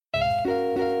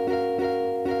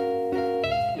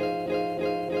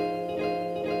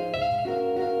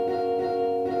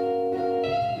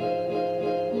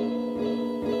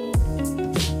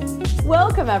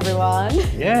Welcome, everyone.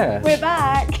 Yeah. We're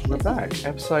back. We're back.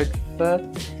 Episode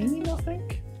 13, I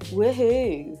think.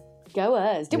 Woohoo. Go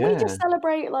us. Did we Yeah. just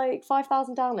celebrate like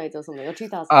 5,000 downloads or something? Or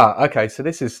 2,000? Okay. So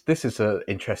this is an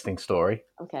interesting story.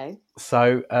 Okay.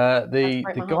 So break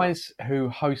my the guys who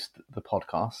host the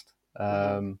podcast,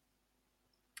 Simplecast,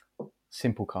 I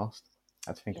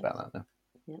had to think about that now.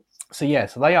 Yeah.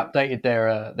 So they updated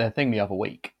their thing the other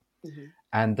week,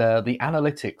 and the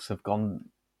analytics have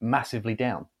gone massively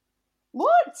down.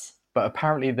 What? But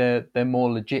apparently they're more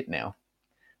legit now.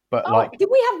 But did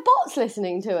we have bots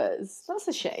listening to us? That's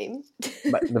a shame.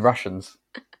 the Russians.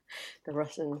 The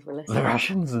Russians were listening. The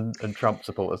Russians and Trump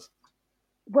supporters.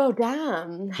 Well,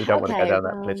 damn. We don't want to go down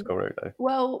that political route, though.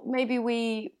 Well, maybe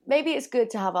it's good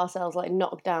to have ourselves like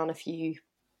knock down a few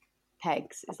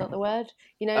pegs. Is that the word?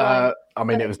 You know,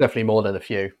 it was definitely more than a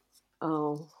few.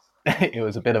 Oh. It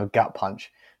was a bit of a gut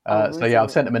punch.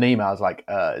 I've sent them an email. I was like,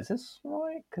 "Is this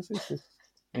right? Because this is,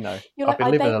 I've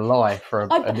been living a lie for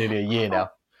nearly a year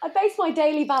now." I base my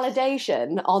daily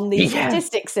validation on the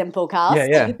statistics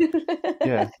Simplecast.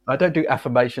 Yeah. I don't do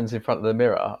affirmations in front of the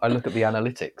mirror. I look at the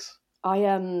analytics.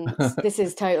 This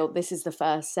is the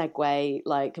first segue,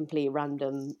 like complete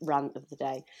random rant of the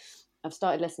day. I've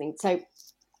started listening. So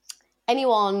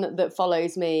anyone that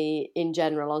follows me in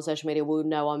general on social media will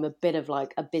know I'm a bit of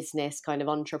like a business kind of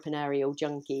entrepreneurial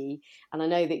junkie. And I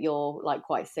know that you're like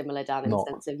quite similar, Dan, in the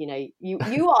sense of, you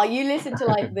listen to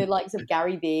like the likes of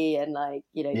Gary Vee and like,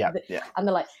 and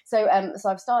the like. So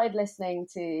I've started listening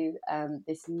to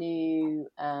this new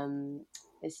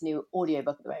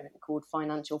audiobook at the moment called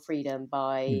Financial Freedom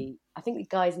by, I think the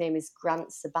guy's name is Grant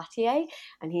Sabatier,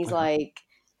 and he's like,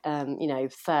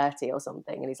 30 or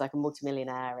something, and he's like a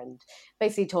multimillionaire, and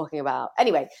basically talking about,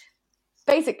 his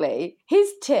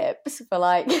tips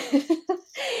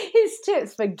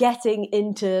for getting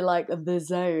into like the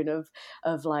zone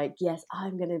of like, yes,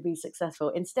 I'm going to be successful.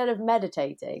 Instead of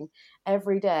meditating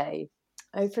every day,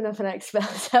 open up an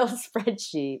Excel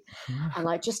spreadsheet and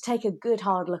like just take a good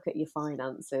hard look at your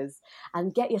finances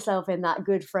and get yourself in that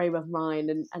good frame of mind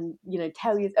and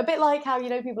tell you a bit like how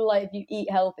people like if you eat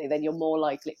healthy then you're more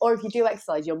likely, or if you do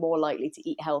exercise you're more likely to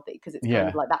eat healthy, because it's kind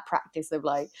of like that practice of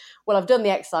like, well, I've done the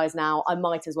exercise now, I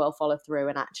might as well follow through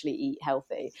and actually eat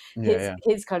healthy.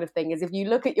 His kind of thing is, if you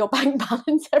look at your bank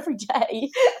balance every day,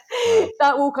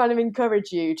 that will kind of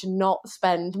encourage you to not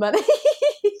spend money.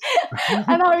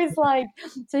 And I was like,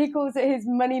 so he calls it his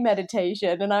money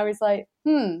meditation, and I was like,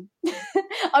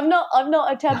 I've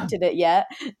not attempted it yet,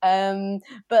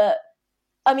 but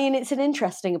I mean, it's an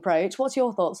interesting approach. What's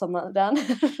your thoughts on that, Dan?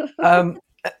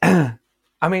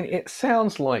 I mean, it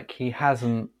sounds like he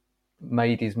hasn't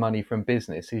made his money from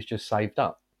business. He's just saved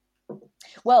up.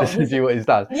 Well, this is what he's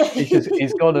done.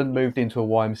 He's gone and moved into a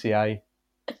YMCA,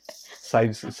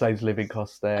 saves living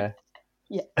costs there.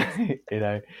 Yeah.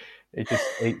 He just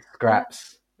eats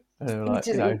scraps and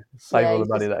save all the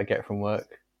money that I get from work.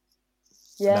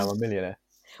 Yeah, now I'm a millionaire.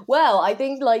 Well, I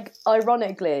think like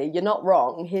ironically, you're not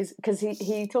wrong. Because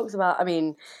he talks about. I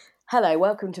mean, hello,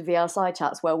 welcome to VR Side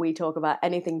Chats, where we talk about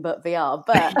anything but VR.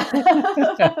 But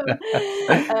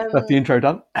that's the intro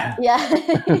done. Yeah,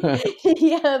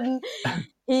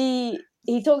 he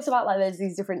talks about like there's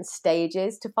these different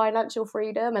stages to financial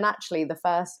freedom, and actually the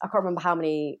first, I can't remember how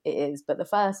many it is, but the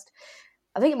first,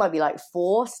 I think it might be like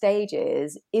 4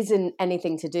 stages, isn't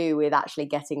anything to do with actually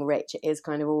getting rich. It is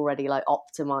kind of already like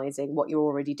optimizing what you're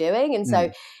already doing. And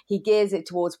so he gears it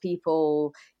towards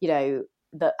people,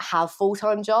 that have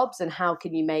full-time jobs, and how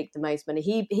can you make the most money.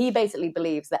 He basically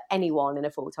believes that anyone in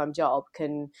a full-time job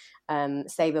can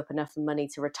save up enough money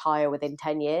to retire within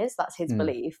 10 years. That's his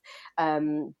belief.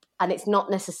 And it's not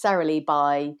necessarily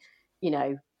by,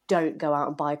 don't go out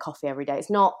and buy coffee every day. It's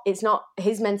not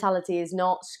his mentality is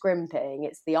not scrimping.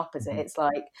 It's the opposite. It's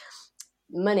like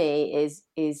money is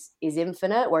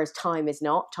infinite, whereas time is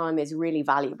not. Time is really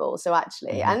valuable. So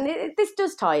actually, and this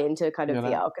does tie into kind of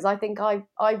VR, because I think I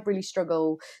really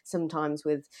struggle sometimes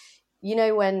with,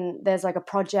 when there's like a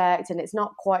project and it's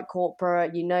not quite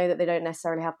corporate, that they don't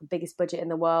necessarily have the biggest budget in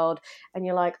the world, and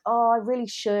you're like, oh, I really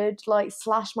should like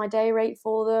slash my day rate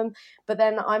for them, but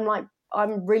then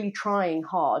I'm really trying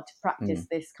hard to practice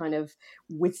this kind of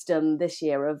wisdom this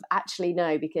year of actually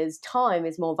no, because time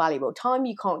is more valuable. Time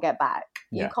you can't get back.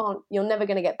 Yeah. You're never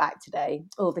going to get back today.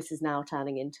 Oh, this is now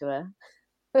turning into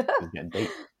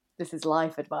this is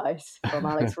life advice from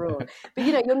Alex Raw. But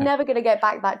you're never going to get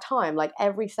back that time. Like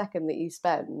every second that you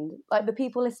spend, like the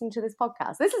people listening to this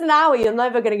podcast, this is an hour you're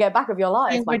never going to get back of your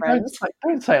life, my friends.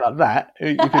 Don't say it like that.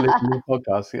 If you listen to the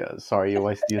podcast, sorry, you're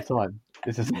wasting your time.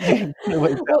 This is guys.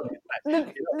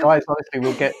 Honestly,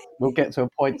 we'll get to a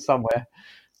point somewhere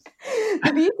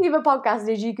The beauty of a podcast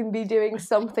is you can be doing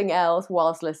something else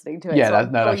whilst listening to it. Yeah,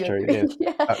 that's true.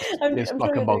 I'm like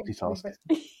sure a multitask.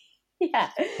 Yeah.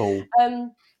 Cool.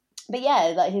 But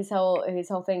yeah, like his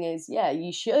whole thing is, yeah,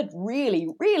 you should really,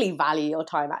 really value your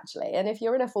time actually. And if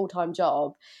you're in a full-time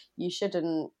job, you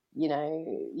shouldn't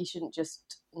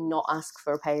just not ask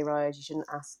for a pay rise. You shouldn't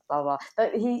ask blah blah.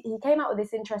 But he came out with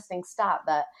this interesting stat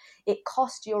that it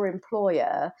cost your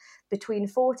employer between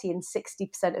 40 and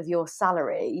 60% of your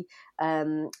salary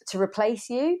to replace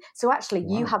you. So actually,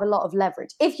 you have a lot of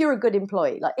leverage if you're a good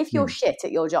employee. Like if you're shit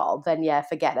at your job, then yeah,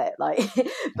 forget it. Like,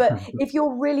 but if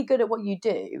you're really good at what you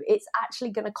do, it's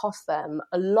actually going to cost them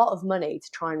a lot of money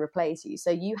to try and replace you. So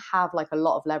you have like a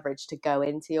lot of leverage to go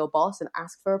into your boss and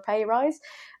ask for a pay rise.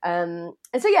 And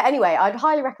so yeah, anyway, I'd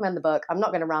highly recommend the book. I'm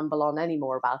not going to ramble on any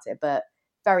more about it, but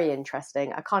very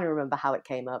interesting. I can't even remember how it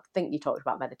came up. I think you talked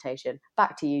about meditation.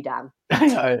 Back to you, Dan.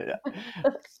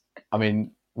 I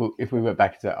mean, if we went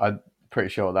back to it, I'm pretty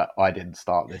sure that I didn't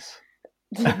start this.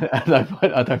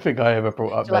 I don't think I ever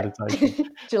brought up meditation.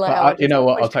 You know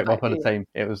what? I'll take my part of the team.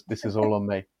 This is all on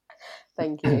me.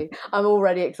 Thank you. I'm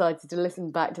already excited to listen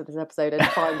back to this episode and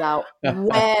find out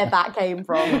where that came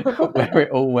from. Where it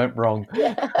all went wrong.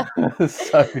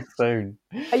 So soon.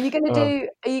 Are you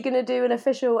gonna do an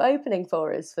official opening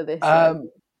for us for this?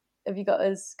 Have you got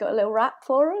a little rap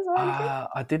for us or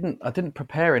anything? I didn't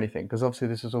prepare anything because obviously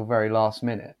this was all very last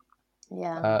minute.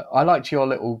 Yeah. I liked your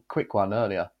little quick one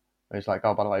earlier. It's like,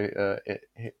 oh, by the way,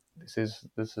 this is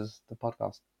the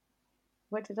podcast.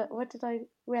 When did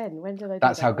I?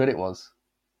 That's how good it was.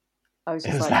 I was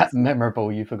just it was that memorable.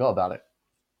 You forgot about it.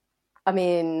 I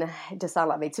mean, it does sound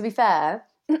like me. To be fair,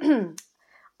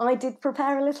 I did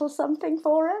prepare a little something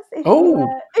for us.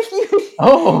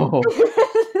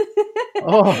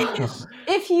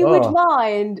 If you would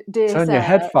mind, dear turn sir, your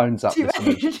headphones up.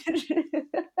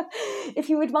 If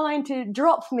you would mind to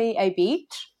drop me a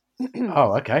beat.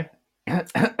 Oh, okay.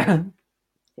 Here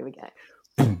we go.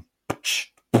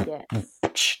 Yes.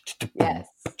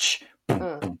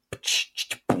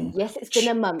 Yes, it's been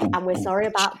a month and we're sorry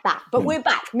about that. But we're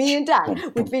back, me and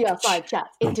Dan, with VR Side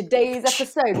Chats. In today's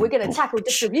episode, we're going to tackle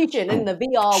distribution in the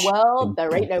VR world.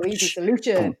 There ain't no easy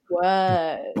solution.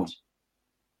 Word.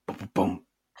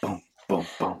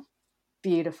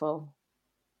 Beautiful.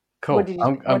 Cool.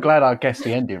 I'm glad I guessed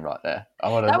the ending right there. I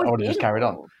would have just carried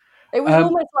on. It was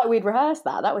almost like we'd rehearsed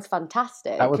that. That was fantic.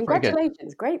 That was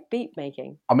Congratulations. Great beat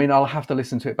making. I mean, I'll have to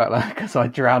listen to it back later because I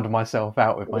drowned myself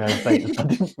out with my own statements. I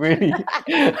didn't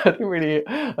really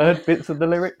heard bits of the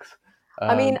lyrics.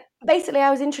 I mean, basically,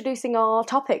 I was introducing our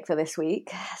topic for this week.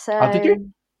 So, did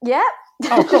you? Yeah.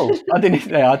 Oh, cool. I didn't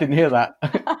hear that.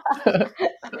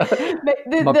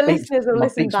 the listeners will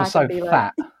listen back so and be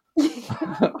fat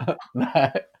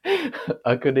that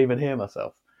I couldn't even hear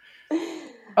myself.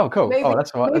 Oh, cool.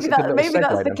 That's all right. Maybe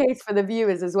that's the case for the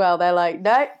viewers as well. They're like,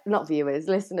 no, not viewers,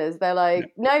 listeners. They're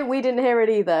like, no, we didn't hear it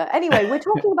either. Anyway, we're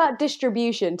talking about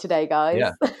distribution today, guys.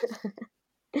 Yeah.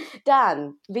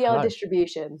 Dan, VR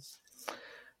distribution.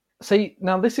 See,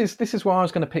 now this is where I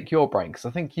was going to pick your brain because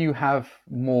I think you have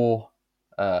more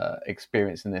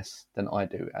experience in this than I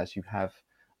do, as you have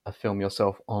a film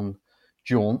yourself on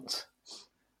Jaunt.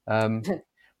 But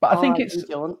I think it's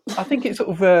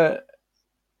sort of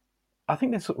I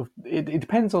think there's sort of it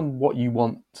depends on what you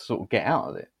want to sort of get out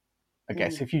of it. I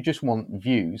guess if you just want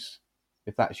views,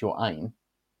 if that's your aim,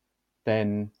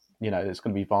 then it's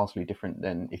going to be vastly different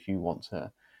than if you want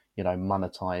to,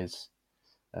 monetize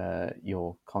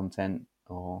your content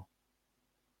or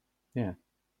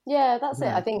that's it.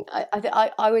 I think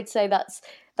I would say that's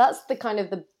the kind of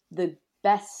the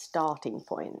best starting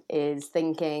point is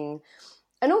thinking,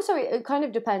 and also it kind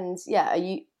of depends.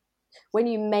 When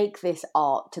you make this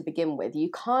art to begin with, you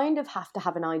kind of have to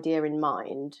have an idea in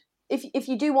mind. If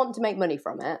you do want to make money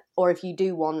from it, or if you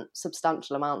do want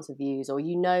substantial amounts of views, or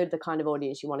the kind of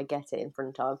audience you want to get it in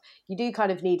front of, you do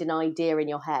kind of need an idea in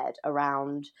your head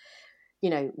around,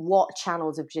 what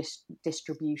channels of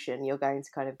distribution you're going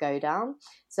to kind of go down.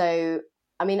 So,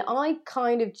 I mean, I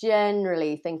kind of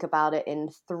generally think about it in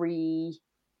three.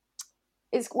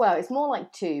 It's more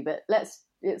like two, but let's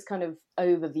kind of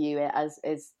overview it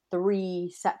as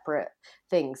three separate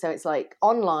things. So it's like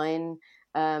online,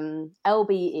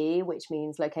 LBE, which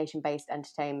means location-based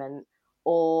entertainment,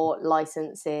 or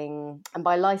licensing. And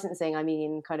by licensing, I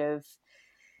mean kind of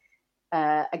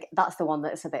that's the one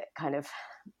that's a bit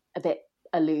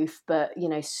aloof, but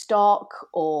stock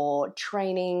or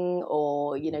training,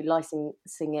 or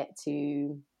licensing it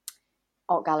to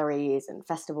art galleries and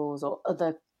festivals or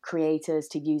other creators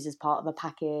to use as part of a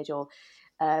package, or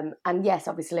and yes,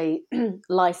 obviously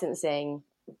licensing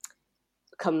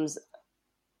comes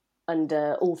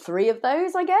under all three of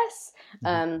those, I guess.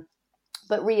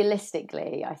 But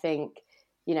realistically, I think,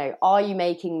 are you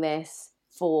making this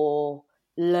for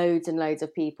loads and loads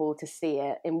of people to see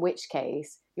it? In which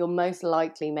case, you're most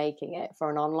likely making it for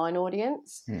an online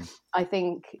audience. I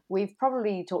think we've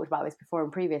probably talked about this before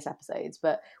in previous episodes,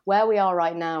 but where we are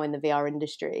right now in the VR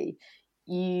industry,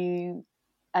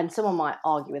 and someone might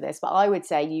argue with this, but I would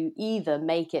say you either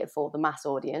make it for the mass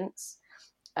audience,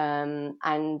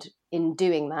 and in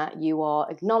doing that, you are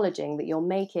acknowledging that you're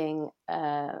making,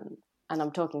 and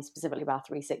I'm talking specifically about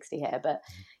 360 here, but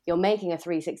you're making a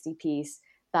 360 piece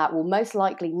that will most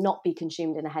likely not be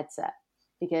consumed in a headset,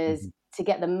 because to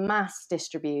get the mass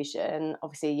distribution,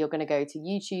 obviously you're going to go to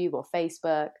YouTube or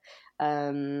Facebook.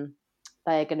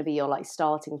 They're going to be your like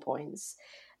starting points.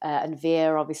 And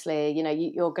VR, obviously,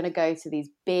 you're going to go to these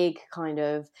big kind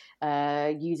of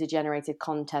user-generated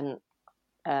content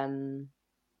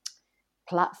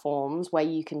platforms where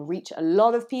you can reach a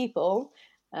lot of people,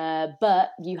 but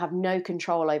you have no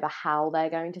control over how they're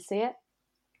going to see it.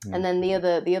 And then the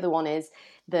other one is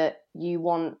that you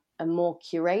want a more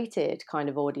curated kind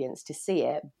of audience to see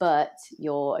it, but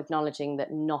you're acknowledging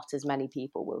that not as many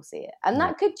people will see it. And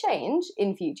that could change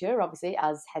in future, obviously,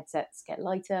 as headsets get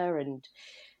lighter and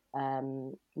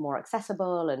more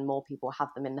accessible and more people have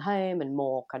them in the home and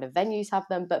more kind of venues have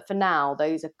them. But for now,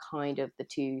 those are kind of the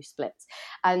two splits.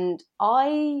 And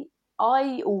I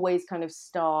always kind of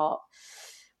start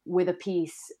with a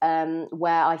piece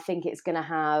where I think it's going to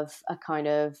have a kind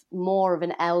of more of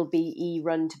an LBE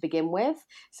run to begin with.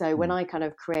 So when I kind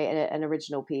of create an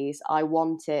original piece, I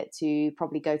want it to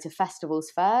probably go to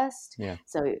festivals first.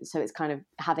 So it's kind of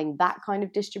having that kind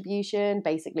of distribution,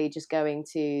 basically just going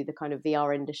to the kind of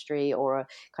VR industry or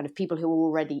kind of people who are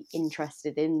already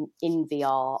interested in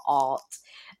VR art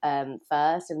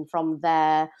first. And from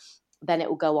there, then it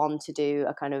will go on to do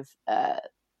a kind of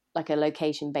like a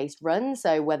location-based run.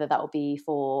 So whether that will be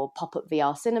for pop-up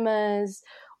VR cinemas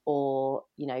or,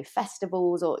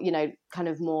 festivals or, kind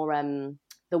of more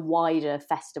the wider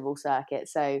festival circuit.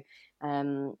 So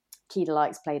Key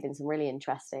Delight's played in some really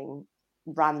interesting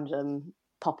random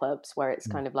pop-ups where it's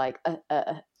kind of like,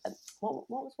 what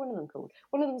was one of them called?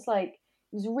 One of them was like,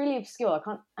 it was really obscure. I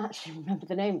can't actually remember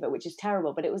the name of it, which is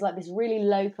terrible, but it was like this really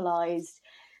localized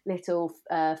little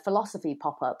philosophy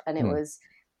pop-up. And it was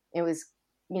it was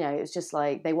just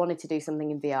like they wanted to do something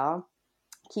in VR.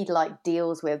 Key Delight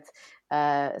deals with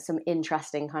some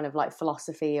interesting kind of like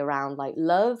philosophy around like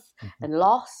love and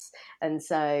loss. And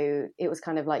so it was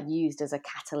kind of like used as a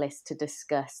catalyst to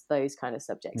discuss those kind of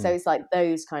subjects. So it's like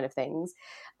those kind of things.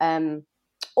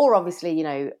 Or obviously,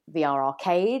 VR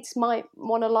arcades might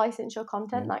want to license your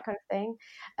content, that kind of thing.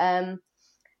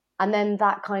 And then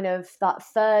that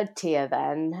third tier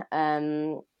then,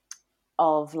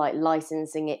 of like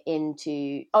licensing it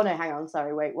into what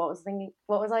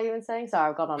was I even saying?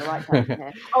 Sorry, I've gone on a right tangent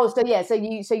here. So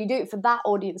you do it for that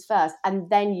audience first and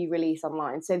then you release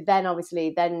online. So then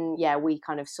obviously we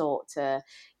kind of sought to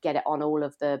get it on all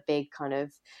of the big kind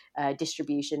of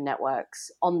distribution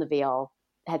networks on the VR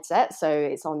headset. So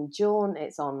it's on Jaunt,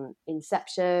 it's on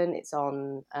Inception, it's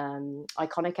on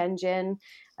Iconic Engine,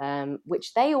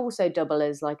 which they also double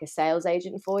as like a sales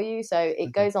agent for you. So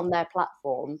it goes on their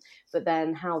platform, but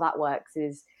then how that works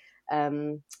is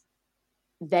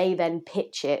they then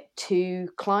pitch it to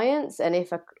clients. And if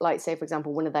say for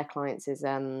example, one of their clients is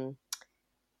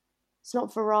it's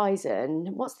not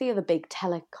Verizon. What's the other big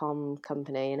telecom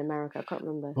company in America? I can't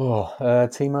remember.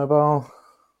 T-Mobile.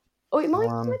 Oh, it might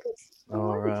be.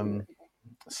 Or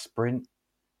Sprint.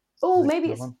 Oh,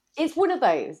 maybe it's one of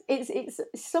those. It's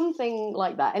something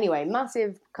like that. Anyway,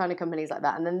 massive kind of companies like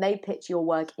that. And then they pitch your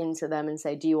work into them and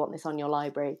say, do you want this on your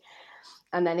library?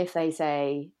 And then if they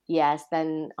say yes,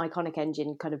 then Iconic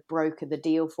Engine kind of broker the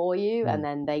deal for you. And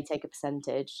then they take a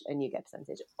percentage and you get a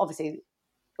percentage. Obviously,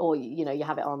 or, you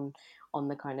have it on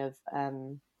the kind of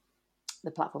the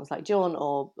platforms like Jaunt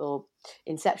or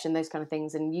Inception, those kind of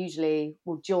things. And usually,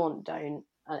 Jaunt don't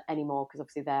anymore because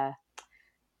obviously they're,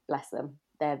 bless them,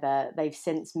 they've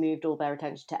since moved all their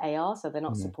attention to AR, so they're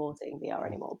not supporting VR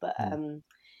anymore. But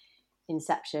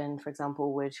Inception, for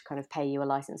example, would kind of pay you a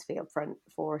license fee up front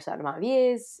for a certain amount of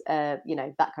years, that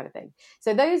kind of thing.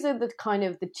 So those are the kind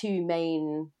of the two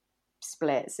main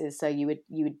splits. Is so you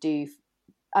would do.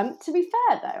 To be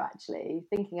fair though, actually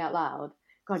thinking out loud,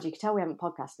 God, you can tell we haven't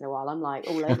podcasted in a while. I'm like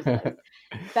all over the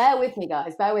place. Bear with me,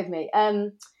 guys. Bear with me.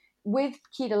 With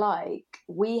Key Delight,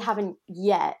 we haven't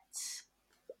yet,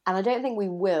 and I don't think we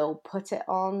will put it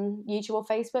on YouTube or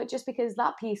Facebook, just because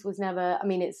that piece was never. I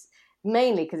mean, it's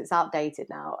mainly because it's outdated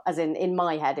now. As in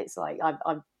my head, it's like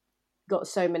I've got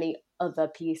so many other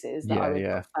pieces that I would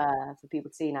prefer for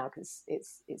people to see now because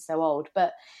it's so old.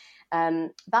 But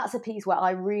that's a piece where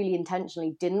I really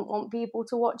intentionally didn't want people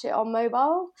to watch it on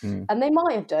mobile. And they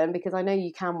might have done, because I know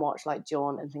you can watch like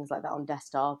Jaunt and things like that on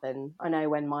desktop. And I know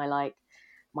when my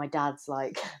dad's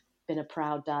like been a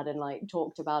proud dad and like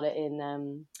talked about it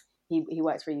in he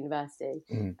works for a university,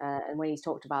 and when he's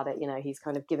talked about it, you know, he's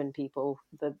kind of given people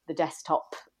the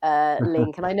desktop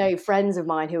link. And I know friends of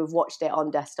mine who have watched it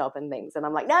on desktop and things, and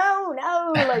I'm like, no,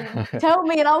 like tell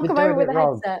me and I'll come over with a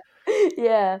headset.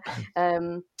 Yeah.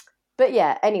 But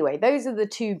yeah, anyway, those are the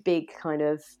two big kind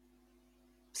of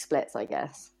splits, I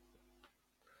guess.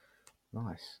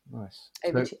 Nice.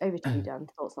 Over to you, Dan.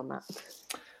 Thoughts on that?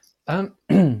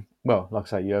 Well, like I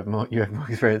say, you have more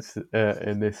experience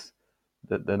in this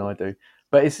than I do,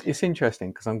 but it's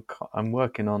interesting because I'm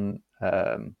working on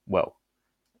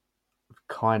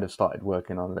kind of started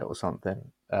working on a little something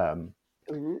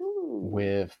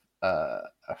with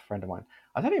a friend of mine.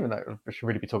 I don't even know if I should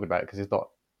really be talking about it because it's not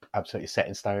absolutely set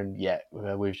in stone yet. We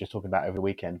were just talking about it over the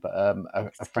weekend, but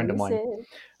a friend of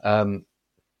mine,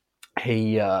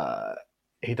 he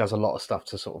does a lot of stuff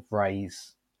to sort of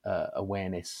raise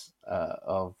awareness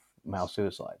of male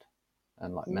suicide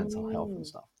and like mental health and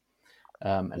stuff.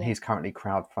 And he's currently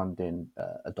crowdfunding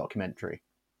a documentary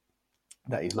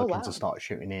that he's looking to start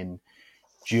shooting in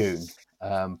June.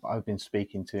 I've been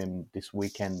speaking to him this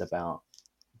weekend about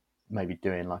maybe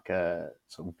doing like a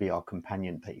sort of VR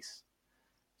companion piece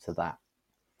to that.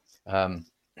 And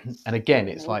again,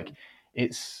 it's like,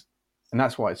 and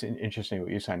that's why it's interesting what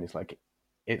you're saying. It's like,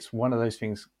 it's one of those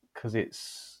things because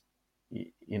it's,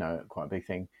 you know, quite a big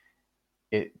thing.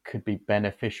 It could be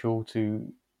beneficial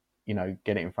to, you know,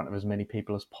 get it in front of as many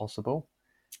people as possible.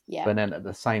 Yeah. But then at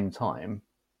the same time,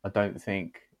 I don't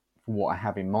think, for what I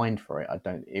have in mind for it,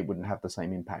 it wouldn't have the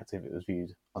same impact if it was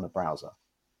viewed on a browser.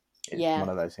 It's one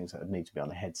of those things that would need to be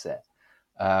on a headset.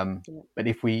 But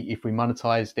if we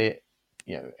monetized it,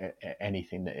 you know,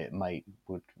 anything that it made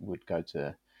would go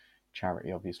to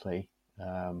charity, obviously.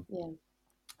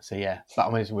 So yeah, but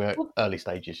I mean, we're early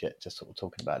stages yet, just sort of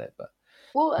talking about it. But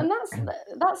and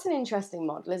that's an interesting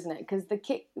model, isn't it? Because the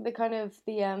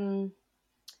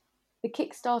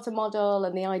Kickstarter model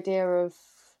and the idea of,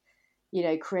 you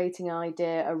know, creating an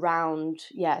idea around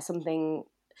something.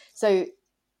 So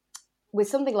with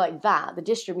something like that, the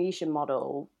distribution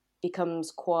model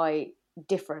becomes quite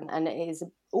different, and it is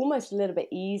almost a little bit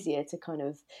easier to kind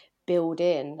of build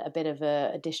in a bit of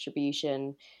a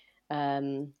distribution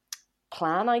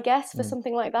plan, I guess, for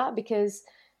something like that, because,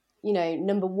 you know,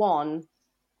 number one,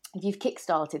 if you've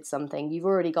kickstarted something, you've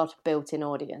already got a built-in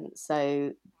audience.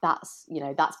 So that's, you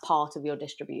know, that's part of your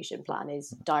distribution plan,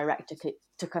 is direct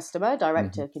to customer,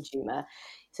 direct to consumer.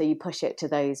 So you push it to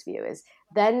those viewers.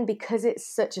 Then, because it's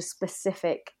such a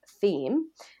specific theme,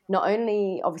 not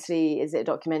only obviously is it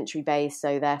documentary based,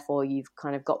 so therefore you've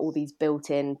kind of got all these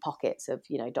built-in pockets of,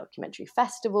 you know, documentary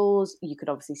festivals. You could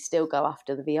obviously still go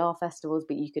after the VR festivals,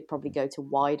 but you could probably go to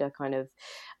wider kind of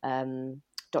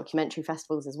documentary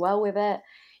festivals as well with it.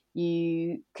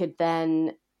 You could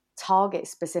then target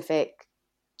specific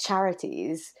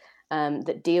charities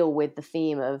that deal with the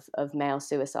theme of male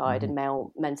suicide and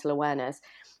male mental awareness.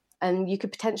 And you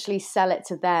could potentially sell it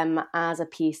to them as a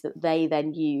piece that they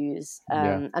then use.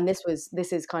 And this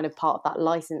is kind of part of that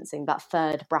licensing, that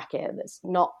third bracket that's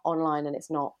not online and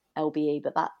it's not LBE,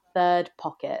 but that third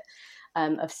pocket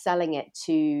of selling it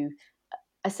to,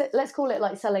 let's call it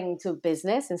like selling to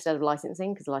business instead of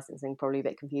licensing, because licensing probably a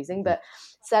bit confusing, but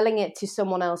selling it to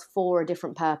someone else for a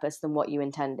different purpose than what you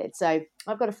intended. So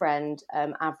I've got a friend,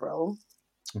 Avril,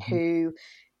 who,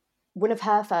 one of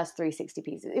her first 360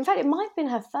 pieces, in fact, it might have been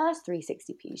her first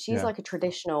 360 piece. She's like a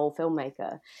traditional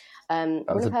filmmaker.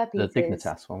 That was of her pieces, the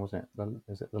Dignitas one, wasn't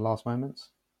it? Is it The Last Moments?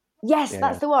 Yes,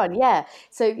 that's the one. Yeah.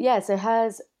 So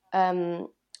hers,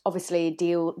 obviously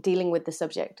dealing with the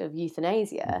subject of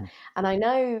euthanasia, and I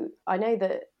know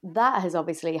that has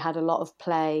obviously had a lot of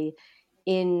play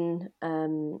in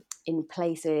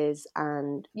places,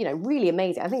 and, you know, really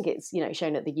amazing. I think it's, you know,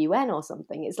 shown at the UN or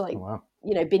something. It's like,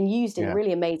 you know, been used in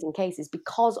really amazing cases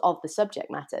because of the subject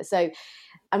matter. So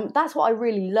that's what I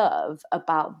really love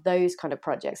about those kind of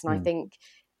projects, and I think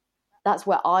that's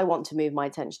where I want to move my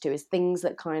attention to, is things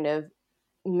that kind of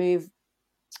move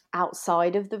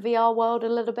outside of the VR world a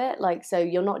little bit. Like, so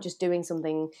you're not just doing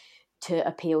something to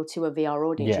appeal to a VR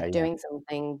audience, you're doing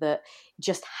something that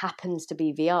just happens to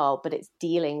be VR, but it's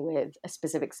dealing with a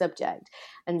specific subject.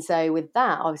 And so with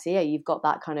that, obviously, you've got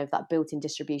that kind of that built-in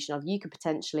distribution of, you could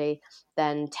potentially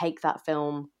then take that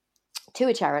film to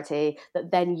a charity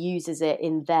that then uses it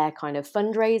in their kind of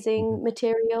fundraising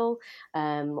material,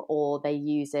 or they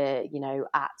use it,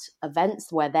 at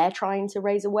events where they're trying to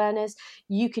raise awareness.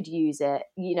 You could use it,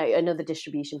 another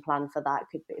distribution plan for that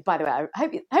could be, by the way, I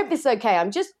hope this is okay.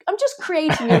 I'm just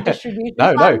creating your distribution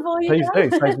plan for you. Please do,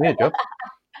 it saves me a job.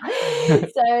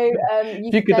 So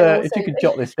if you could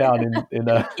jot this down in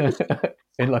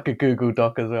in like a Google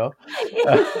Doc as well,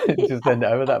 just send it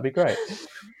over, that'd be great.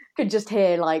 Could just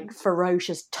hear like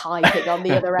ferocious typing on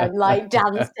the other end, like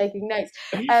Dan's taking notes.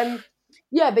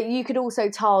 But you could also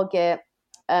target,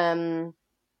 I'm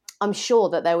sure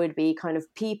that there would be kind of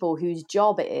people whose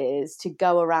job it is to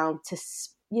go around to,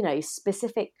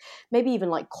 specific, maybe even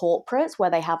like corporates where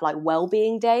they have like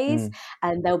well-being days,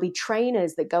 and there'll be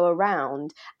trainers that go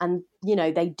around and,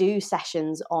 they do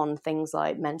sessions on things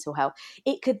like mental health.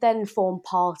 It could then form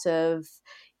part of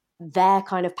their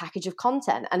kind of package of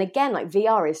content. And again, like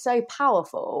VR is so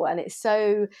powerful, and it's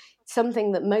so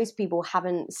something that most people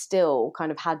haven't still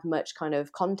kind of had much kind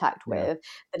of contact with,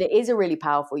 that it is a really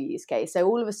powerful use case. So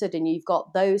all of a sudden you've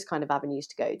got those kind of avenues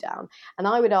to go down. And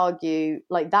I would argue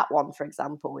like that one, for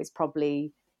example, is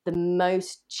probably the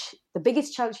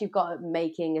biggest chance you've got at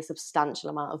making a substantial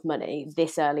amount of money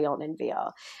this early on in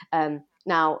VR.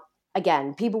 Now,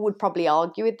 again, people would probably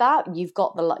argue with that. You've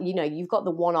got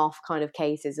the one-off kind of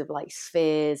cases of like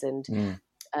Spheres and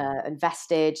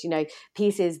Vestige,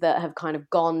 pieces that have kind of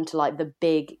gone to like the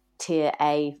big tier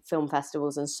A film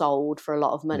festivals and sold for a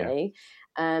lot of money.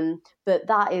 But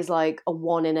that is like a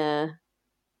one in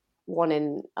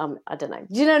I don't know.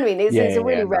 Do you know what I mean? It's a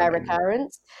really rare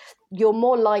occurrence. You're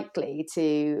more likely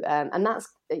to, and that's,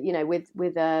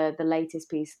 with the latest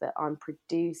piece that I'm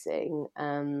producing,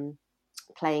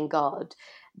 Playing God,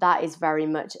 that is very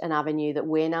much an avenue that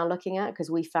we're now looking at,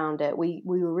 because we found it, we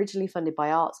were originally funded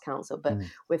by Arts Council, but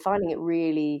we're finding it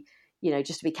really,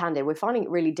 just to be candid, we're finding it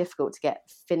really difficult to get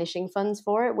finishing funds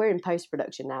for it. We're in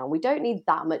post-production now. We don't need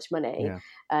that much money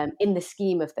in the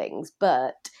scheme of things,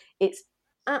 but it's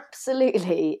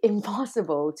absolutely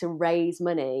impossible to raise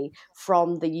money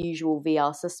from the usual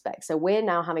VR suspects. So we're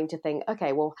now having to think,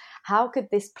 okay, well, how could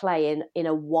this play in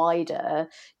a wider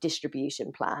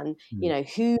distribution plan?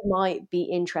 Who might be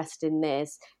interested in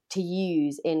this to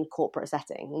use in corporate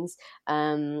settings?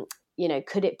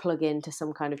 Could it plug into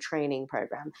some kind of training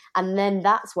program? And then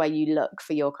that's where you look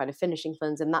for your kind of finishing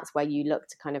funds, and that's where you look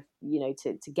to kind of,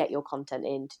 to get your content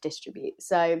in to distribute.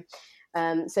 So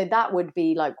that would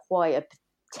be like quite a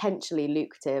potentially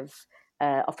lucrative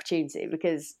opportunity,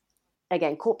 because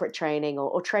again, corporate training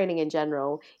or training in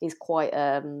general is quite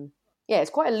it's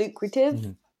quite a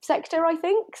lucrative sector, I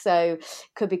think. So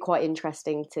could be quite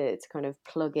interesting to kind of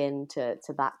plug into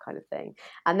that kind of thing.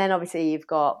 And then obviously you've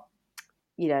got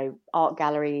art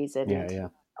galleries and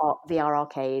VR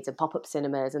arcades and pop-up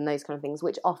cinemas and those kind of things,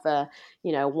 which offer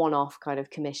one-off kind of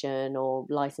commission or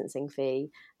licensing fee.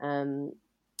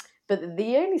 But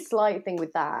the only slight thing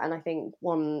with that, and I think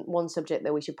one subject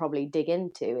that we should probably dig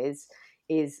into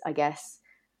is I guess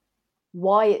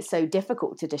why it's so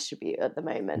difficult to distribute at the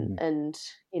moment. And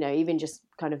even just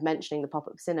kind of mentioning the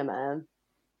pop-up cinema,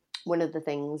 one of the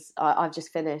things I've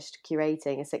just finished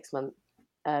curating a 6-month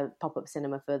pop-up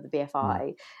cinema for the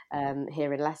BFI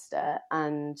here in Leicester,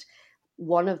 and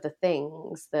one of the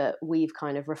things that we've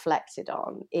kind of reflected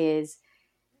on is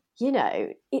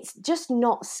it's just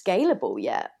not scalable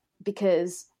yet,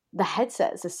 because the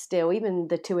headsets are still, even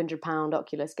the £200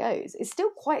 Oculus Go's, it's still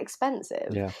quite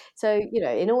expensive. So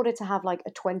in order to have like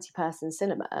a 20-person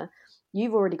cinema,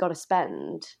 you've already got to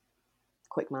spend,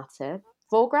 quick maths here,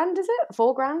 $4,000, is it?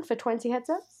 $4,000 for 20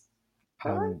 headsets?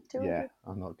 I'm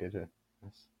not good at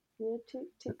this.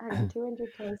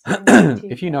 200 times.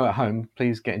 If you know at home,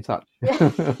 please get in touch.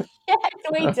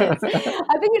 Tweet it.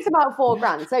 I think it's about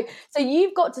 $4,000. So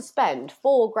you've got to spend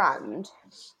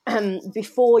 $4,000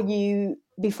 before you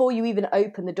even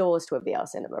open the doors to a VR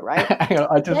cinema, right? Hang on,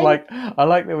 I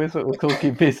like that we're sort of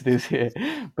talking business here,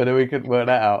 but then we couldn't work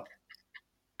that out.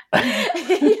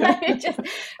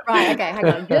 Right, okay, hang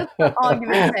on. Just for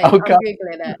argument's sake, I'm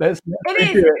Googling it. It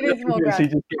is $4,000.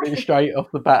 Just get it straight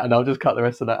off the bat, and I'll just cut the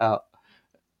rest of that out.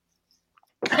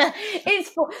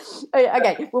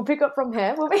 Okay, we'll pick up from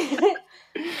here.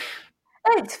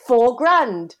 It's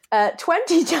 $4,000.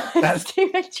 20 times that's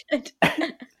 200.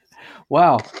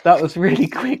 Wow, that was really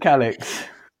quick, Alex.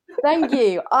 Thank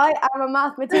you. I am a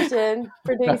mathematician,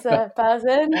 producer,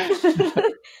 person.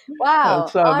 Wow,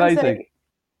 that's so amazing.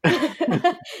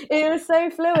 It was so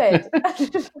fluid.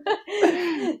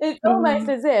 It's almost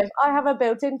as if I have a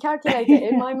built-in calculator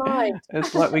in my mind.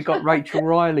 It's like we got Rachel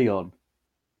Riley on.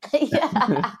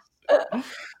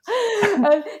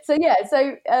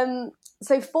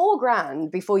 so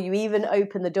 $4,000 before you even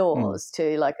open the doors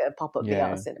to like a pop-up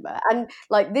VR cinema. And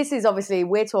like, this is obviously,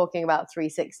 we're talking about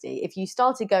 360. If you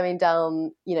started going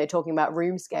down, you know, talking about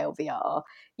room scale VR,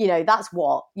 you know, that's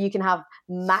what you can have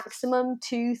maximum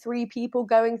 2-3 people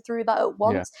going through that at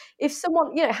once. If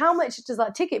someone, you know, how much does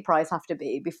that ticket price have to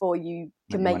be before you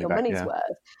can make your money's worth?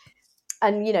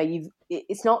 And, you know,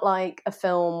 it's not like a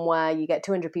film where you get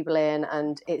 200 people in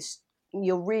and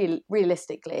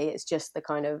realistically, it's just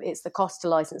it's the cost to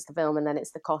license the film, and then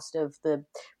it's the cost of the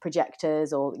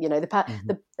projectors, or, you know, the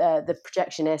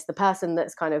projectionist, the person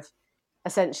that's kind of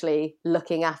essentially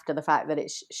looking after the fact that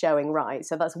it's showing right.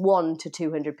 So that's 1 to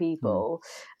 200 people,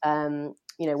 you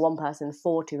know, one person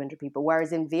for 200 people.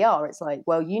 Whereas in VR, it's like,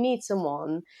 well, you need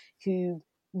someone who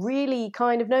really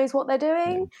kind of knows what they're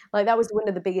doing. Like, that was one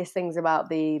of the biggest things about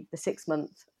the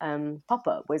 6-month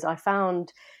pop-up, was I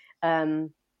found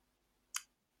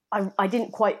I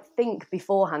didn't quite think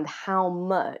beforehand how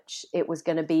much it was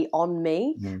going to be on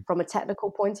me from a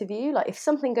technical point of view. Like, if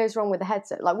something goes wrong with the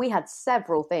headset, like we had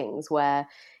several things where,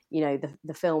 you know,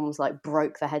 the films like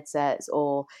broke the headsets,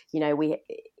 or, you know,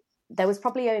 there was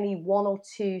probably only 1 or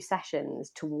 2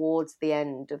 sessions towards the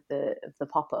end of the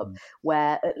pop-up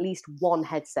where at least one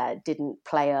headset didn't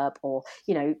play up, or,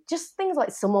 you know, just things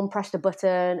like someone pressed a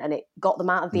button and it got them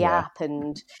out of the app,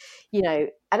 and, you know,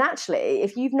 and actually,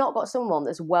 if you've not got someone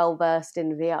that's well versed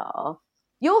in VR,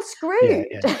 you're screwed.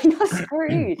 You're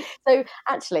screwed. So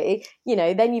actually, you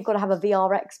know, then you've got to have a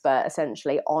VR expert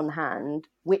essentially on hand,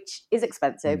 which is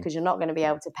expensive because you're not going to be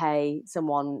able to pay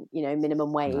someone, you know,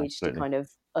 minimum wage to kind of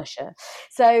usher.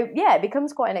 So yeah, it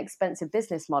becomes quite an expensive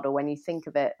business model when you think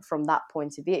of it from that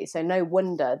point of view. So no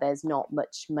wonder there's not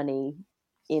much money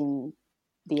in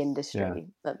the industry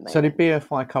at the moment. So did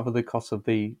BFI cover the cost of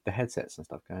the headsets and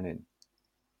stuff going in?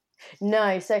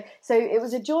 No, so it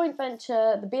was a joint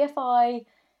venture. The BFI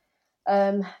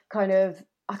kind of,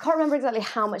 I can't remember exactly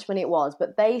how much money it was,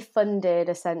 but they funded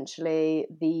essentially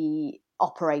the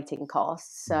operating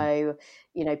costs. So,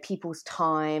 you know, people's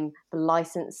time, the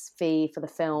license fee for the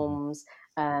films,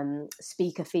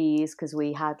 speaker fees, because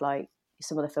we had like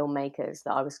some of the filmmakers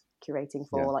that I was curating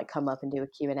for like come up and do a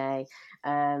Q&A.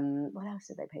 What else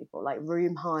did they pay for? Like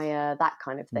room hire, that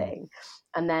kind of thing.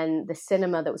 And then the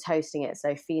cinema that was hosting it,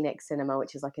 so Phoenix Cinema,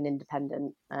 which is like an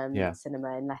independent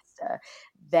cinema in Leicester,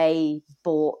 they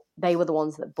were the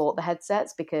ones that bought the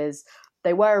headsets, because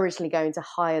they were originally going to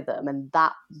hire them, and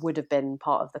that would have been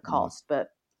part of the cost. But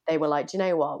they were like, do you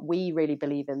know what? We really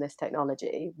believe in this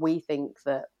technology. We think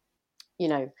that, you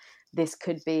know, this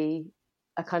could be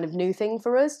a kind of new thing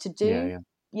for us to do,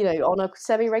 you know, on a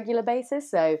semi-regular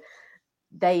basis. So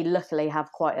they luckily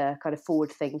have quite a kind of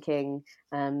forward-thinking,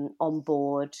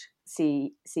 on-board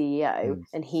CEO,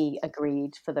 and he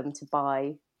agreed for them to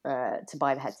buy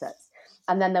the headsets.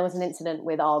 And then there was an incident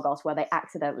with Argos where they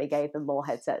accidentally gave them more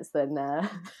headsets than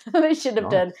they should have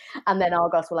done. And then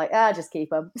Argos were like, just keep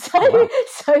them. So,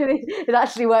 so it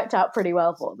actually worked out pretty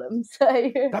well for them. So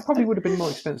that probably would have been more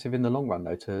expensive in the long run,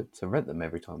 though, to rent them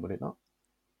every time, would it not?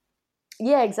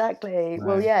 Yeah, exactly. No.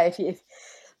 Well, yeah, if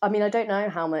I mean, I don't know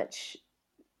how much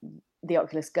the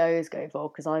Oculus Go's go for,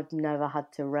 because I've never had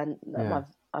to rent them. Yeah.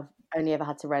 I've only ever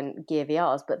had to rent Gear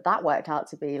VRs, but that worked out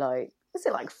to be like, was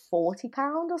it like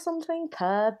 £40 or something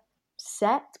per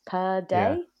set per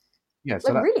day? Yeah,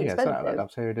 so like, really expensive.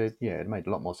 So it made a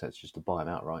lot more sense just to buy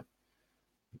them outright.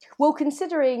 Well,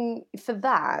 considering for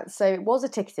that, so it was a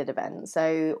ticketed event,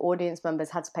 so audience members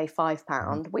had to pay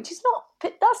 £5, which is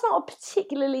that's not a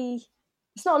particularly,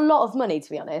 it's not a lot of money, to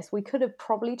be honest. We could have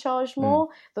probably charged more,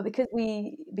 but because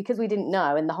we didn't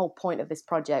know, and the whole point of this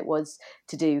project was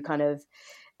to do kind of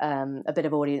a bit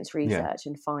of audience research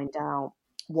and find out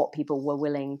what people were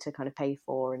willing to kind of pay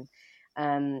for.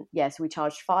 And so we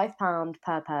charged £5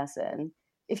 per person.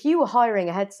 If you were hiring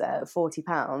a headset at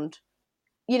 £40,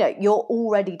 you know, you're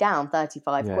already down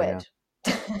 35 quid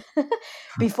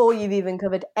before you've even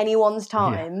covered anyone's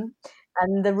time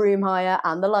and the room hire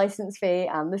and the license fee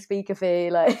and the speaker fee.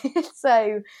 Like,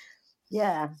 so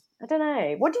yeah, I don't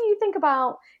know. What do you think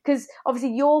about, because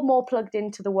obviously you're more plugged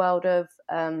into the world of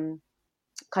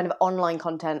kind of online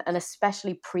content, and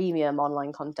especially premium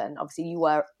online content. Obviously you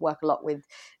work a lot with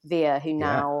VIA, who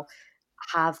now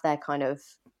have their kind of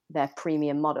their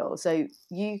premium model. So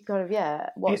you kind of,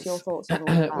 what's your thoughts on all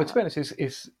that? Well, to be honest,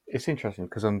 it's interesting,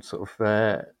 because I'm sort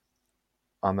of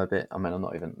I'm a bit, I mean, I'm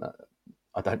not even,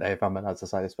 I don't know if I'm allowed to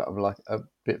say this, but I'm like a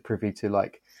bit privy to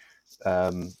like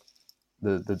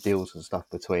the deals and stuff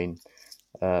between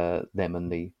them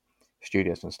and the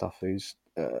studios and stuff whose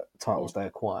titles they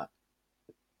acquire.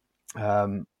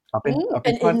 I've been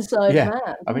An trying, inside yeah,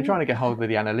 man. I've been trying to get hold of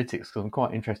the analytics because I'm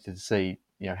quite interested to see,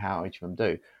 how each of them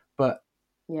do. But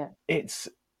Yeah. it's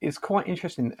quite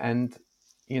interesting, and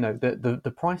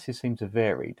the prices seem to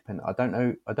vary depending. I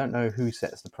don't know who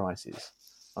sets the prices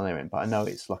on their end, but I know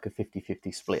it's like a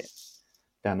 50-50 split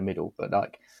down the middle. But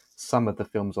like some of the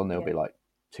films on there will be like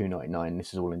 $2.99.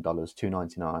 This is all in dollars,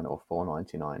 $2.99 or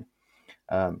 $4.99.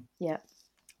 Yeah.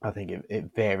 I think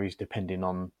it varies depending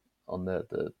on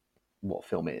the what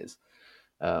film it is.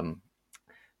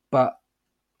 But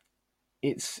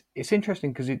it's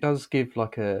interesting because it does give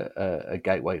like a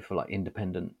gateway for like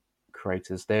independent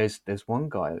creators. There's one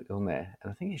guy on there,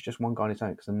 and I think it's just one guy on his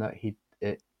own because I know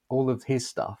all of his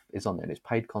stuff is on there and it's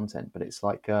paid content, but it's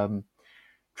like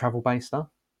travel based stuff.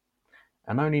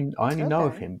 And I only know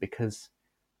of him because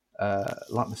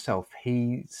like myself,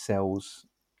 he sells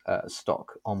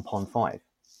stock on Pond5.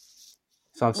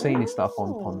 So I've seen his stuff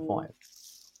on Pond5.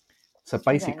 So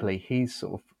basically, he's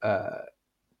sort of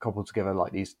cobbled together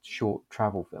like these short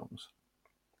travel films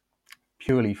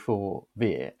purely for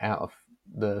Veer out of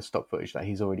the stock footage that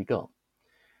he's already got.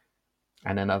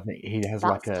 And then I think he has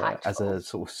That's as tactful. a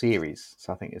sort of series.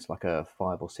 So I think it's like a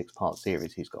 5 or 6 part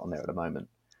series he's got on there at the moment.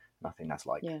 And I think that's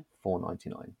like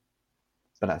 $4.99.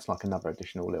 But that's like another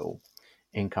additional little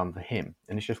income for him.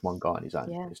 And it's just one guy on his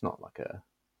own. Yeah. It's not like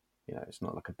it's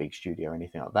not like a big studio or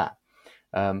anything like that.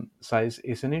 So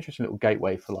it's an interesting little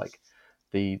gateway for like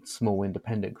the small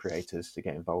independent creators to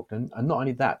get involved. And not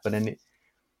only that, but then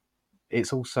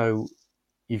it's also,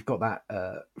 you've got that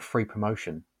free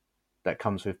promotion that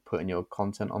comes with putting your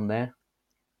content on there.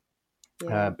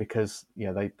 Because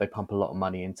they pump a lot of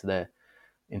money into their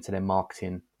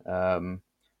marketing. And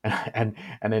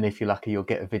then if you're lucky, you'll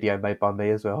get a video made by me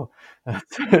as well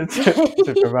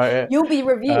to promote it. You'll be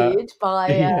reviewed by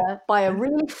a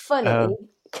really funny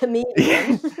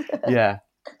comedian. Yeah,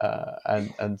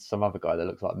 and some other guy that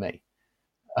looks like me.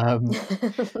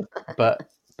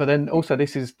 But then also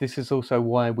this is also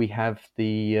why we have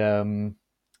the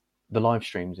live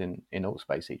streams in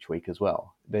Altspace each week as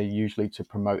well. They're usually to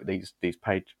promote these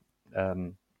paid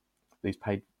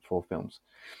for films.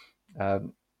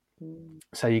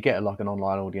 So you get like an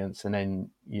online audience, and then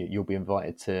you'll be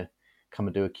invited to come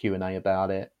and do a Q&A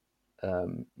about it.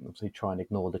 Obviously, try and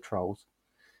ignore the trolls.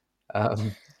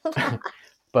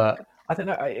 But I don't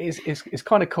know. It's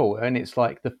kind of cool, and it's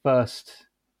like the first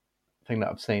thing that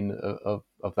I've seen of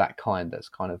that kind. That's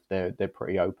kind of they're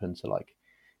pretty open to like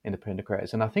independent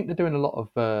creators, and I think they're doing a lot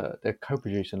of they're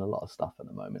co-producing a lot of stuff at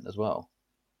the moment as well,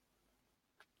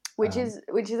 which is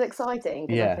exciting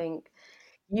because I think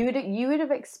you would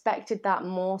have expected that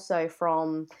more so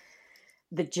from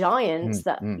the giants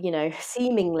that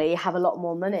seemingly have a lot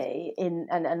more money in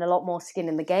and a lot more skin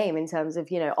in the game in terms of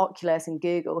Oculus and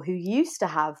Google, who used to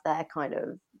have their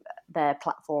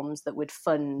platforms that would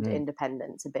fund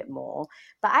independence a bit more.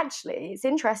 But actually, it's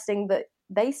interesting that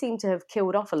they seem to have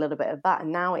killed off a little bit of that,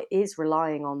 and now it is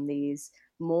relying on these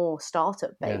more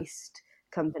startup-based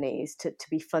companies to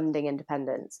be funding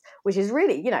independence, which is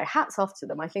really, hats off to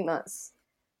them. I think that's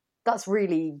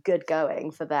really good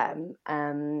going for them.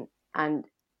 And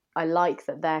I like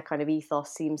that their kind of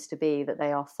ethos seems to be that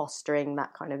they are fostering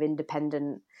that kind of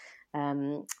independent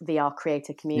VR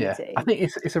creator community. Yeah, I think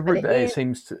it's a route that it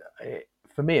seems to.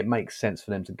 For me, it makes sense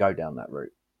for them to go down that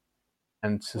route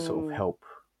and to sort of help,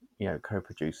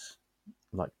 co-produce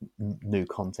like new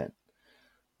content.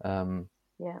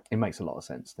 It makes a lot of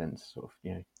sense then to sort of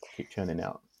keep churning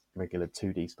out regular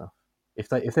 2D stuff. If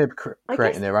they're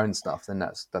creating their own stuff, then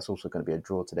that's also going to be a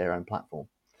draw to their own platform.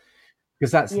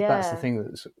 Because that's the thing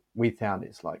that we found.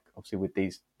 It's like obviously with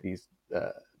these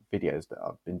videos that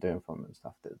I've been doing from them and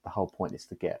stuff, that the whole point is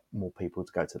to get more people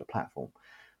to go to the platform.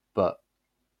 But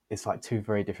it's like two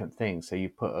very different things. So you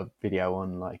put a video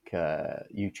on like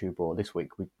YouTube, or this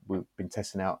week we've been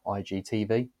testing out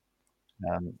IGTV.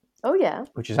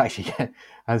 Which is actually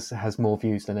has more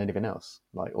views than anything else,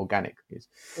 like organic views.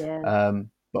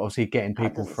 But obviously getting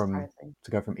people to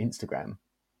go from Instagram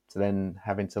to then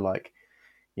having to like,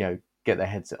 get their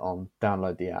headset on,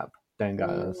 download the app, then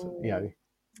go,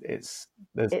 it's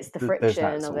the friction there's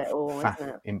that sort of it all, faff isn't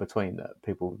it? In between that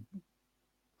people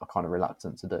are kind of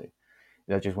reluctant to do.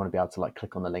 They just want to be able to like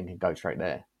click on the link and go straight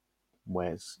there.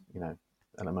 Whereas, at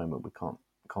the moment we can't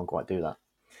quite do that.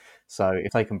 So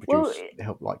if they can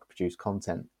help produce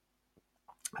content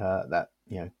that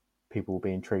people will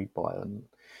be intrigued by and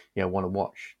want to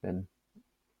watch, then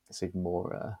it's even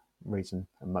more reason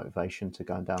and motivation to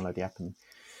go and download the app and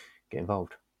get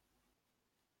involved.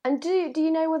 And do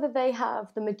you know whether they have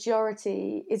the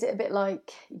majority? Is it a bit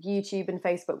like YouTube and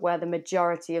Facebook, where the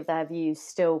majority of their views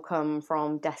still come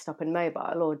from desktop and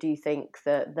mobile, or do you think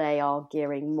that they are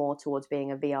gearing more towards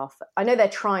being a VR? I know they're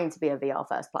trying to be a VR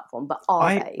first platform, but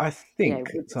are they? I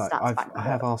think with the so. stats I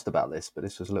have asked about this, but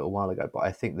this was a little while ago. But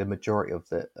I think the majority of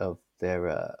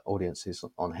their audience is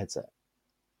on headset.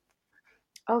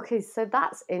 Okay, so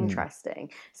that's interesting.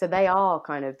 So they are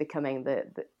kind of becoming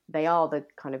they are the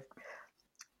kind of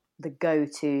the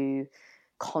go-to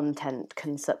content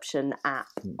consumption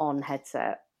app on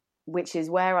headset, which is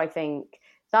where I think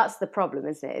that's the problem,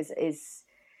 isn't it? Is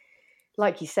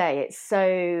like you say, it's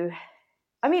so.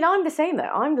 I mean, I'm the same though.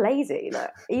 I'm lazy.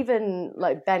 Like, even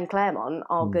like Ben Claremont,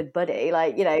 our good buddy,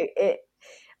 like, you know,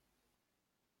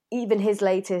 even his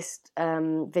latest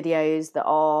videos that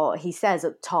are, he says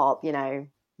at the top, you know,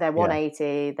 they're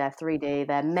 180, they're 3D,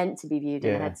 they're meant to be viewed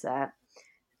in a headset.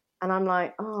 And I'm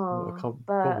like,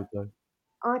 but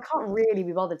I can't really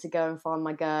be bothered to go and find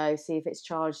my Go, see if it's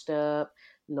charged up,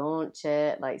 launch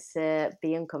it, like sit,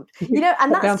 be uncomfortable. You know,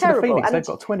 and that's down terrible. To the Phoenix, and they've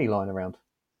got 20 lying around.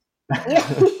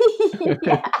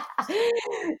 Yeah.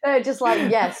 They're just like,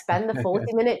 spend the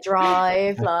 40-minute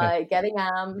drive, like getting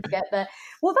amped, get there.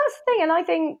 Well, that's the thing. And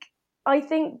I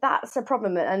think that's a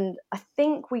problem. And I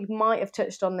think we might have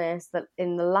touched on this that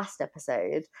in the last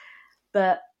episode,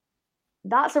 but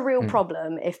that's a real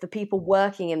problem if the people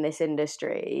working in this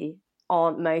industry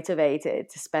aren't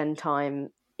motivated to spend time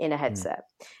in a headset.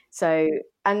 So,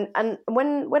 and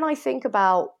when I think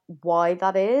about why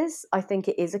that is, I think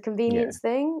it is a convenience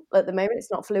thing. At the moment, it's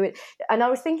not fluid. And I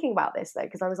was thinking about this though,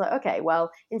 because I was like, okay,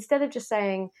 well, instead of just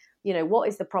saying, you know, what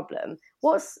is the problem?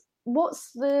 What's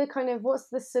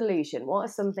the solution? What are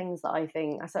some things that I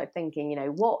started thinking, you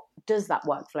know, what does that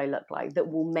workflow look like that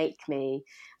will make me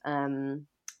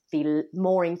be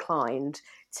more inclined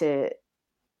to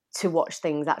watch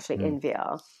things actually in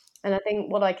VR? And I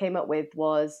think what I came up with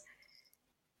was,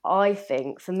 I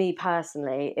think for me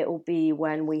personally, it will be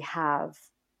when we have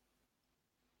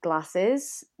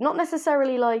glasses, not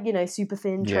necessarily like, you know, super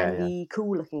thin, trendy,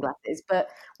 cool looking glasses, but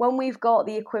when we've got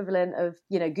the equivalent of,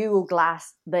 you know, Google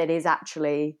Glass that is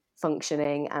actually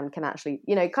functioning and can actually,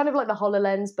 you know, kind of like the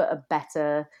HoloLens, but a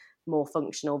better, more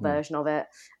functional version of it,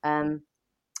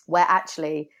 where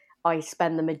actually I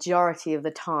spend the majority of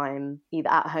the time either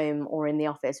at home or in the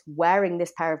office wearing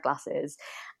this pair of glasses,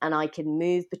 and I can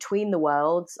move between the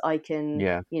worlds. I can,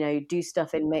 you know, do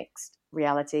stuff in mixed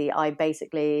reality. I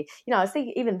basically, you know, I was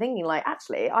thinking like,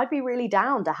 actually, I'd be really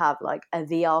down to have like a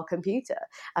VR computer,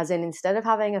 as in instead of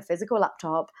having a physical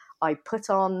laptop, I put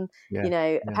on, you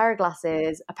know, a pair of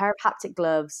glasses, a pair of haptic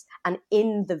gloves, and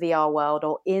in the VR world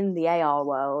or in the AR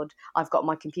world, I've got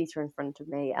my computer in front of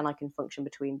me and I can function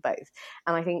between both.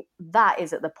 And I think that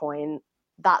is at the point,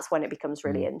 that's when it becomes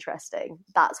really interesting.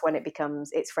 That's when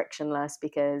it's frictionless,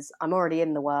 because I'm already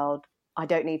in the world. I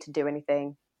don't need to do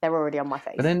anything. They're already on my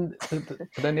face. But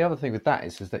then the other thing with that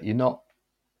is that you're not,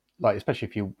 like, especially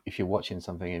if you're watching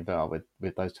something in VR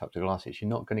with those types of glasses, you're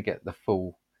not going to get the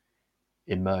full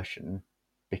immersion,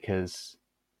 because,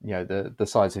 you know, the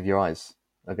sides of your eyes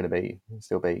are going to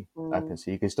still be open, so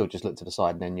you can still just look to the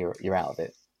side and then you're out of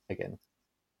it again.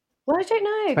 Well, I don't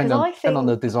know, because I think depends on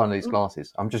the design of these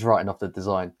glasses. I'm just writing off the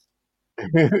design.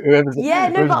 But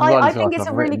I think it's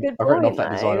a really good point. I've written off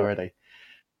that design already.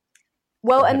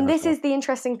 Well, and this is the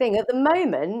interesting thing. At the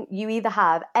moment, you either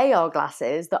have AR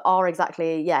glasses that are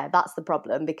exactly, that's the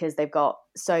problem, because they've got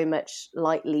so much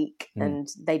light leak and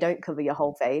they don't cover your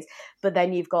whole face. But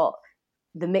then you've got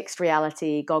the mixed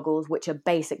reality goggles, which are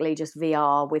basically just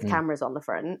VR with cameras on the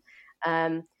front.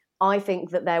 I think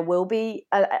that there will be.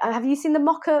 Have you seen the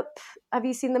mock-up? Have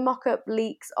you seen the mock-up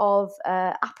leaks of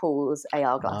Apple's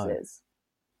AR glasses?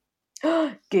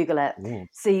 No. Google it. Ooh.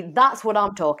 See, that's what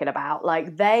I'm talking about.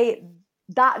 Like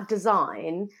that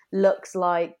design looks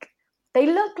like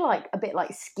a bit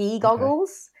like ski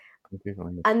goggles,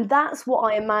 and that's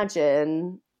what I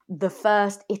imagine the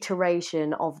first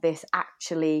iteration of this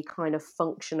actually kind of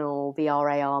functional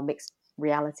VR AR mixed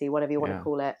reality, whatever you want to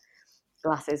call it,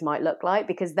 glasses might look like,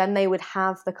 because then they would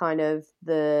have the kind of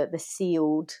the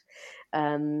sealed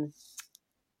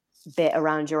bit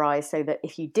around your eyes, so that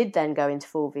if you did then go into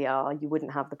full VR, you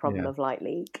wouldn't have the problem of light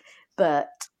leak, but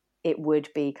it would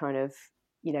be kind of,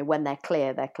 you know, when they're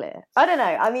clear. I don't know.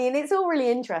 I mean, it's all really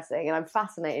interesting, and I'm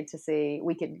fascinated to see.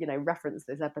 We could, you know, reference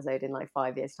this episode in like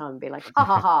 5 years' time and be like, ha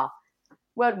ha ha,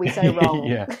 weren't we so wrong?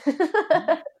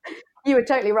 You were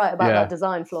totally right about that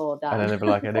design flaw, Dan. And then they'd be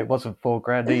like, and it wasn't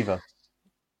 $4,000 either.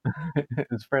 It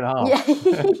was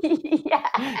 $3,500.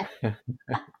 Yeah.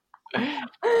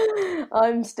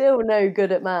 I'm still no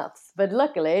good at maths, but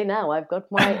luckily now I've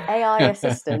got my AI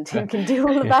assistant who can do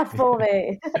all of that for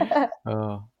me.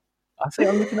 Oh, I'm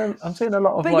seeing a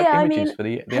lot of But like yeah, I images mean, for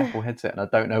the Apple headset, and I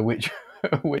don't know which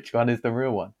which one is the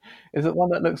real one. Is it one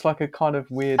that looks like a kind of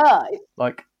weird,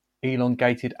 like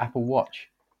elongated Apple Watch?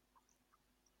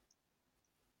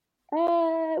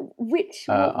 what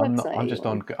I'm not. website are I'm you just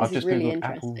on? on. I've This is just really googled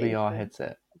Apple interesting. VR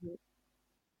headset.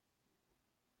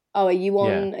 Oh, are you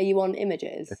Yeah, on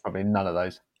images? there's probably none of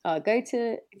those.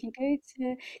 If you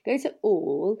go to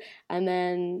all, and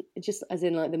then just as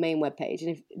in like the main webpage,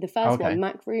 and if the first one, Okay.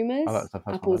 Mac rumors, Oh, that's the first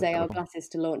one I Apple's looked at AR before. glasses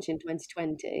to launch in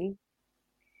 2020,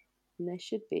 and there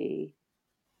should be.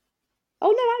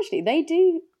 Oh no, actually, they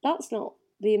do. That's not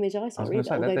the image I I saw was going to either. say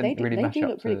that Although didn't really they match do up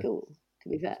look pretty to cool. To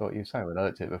be fair, what you say when I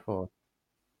looked at it before.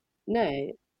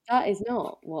 no, that is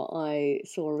not what I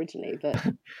saw originally, but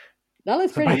that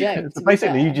looks So, pretty dope. so To be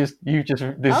basically, fair, you just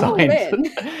I'm all designed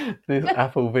in. this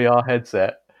Apple VR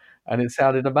headset, and it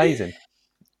sounded amazing.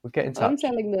 We'll get in I'm touch.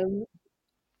 telling them.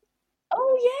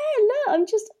 Oh yeah, look, I'm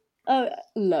just oh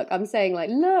look, I'm saying like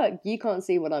look, you can't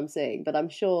see what I'm seeing, but I'm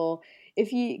sure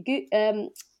if you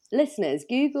listeners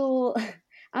Google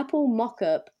Apple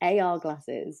mock-up AR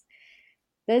glasses,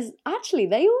 there's actually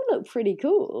they all look pretty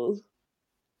cool.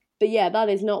 But yeah, that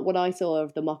is not what I saw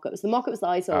of the mock-ups. The mock-ups that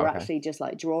I saw Oh, were okay. actually just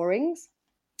like drawings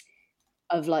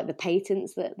of like the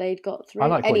patents that they'd got I through.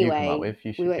 like what you come up Anyway, with. You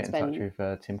we should won't get in touch spend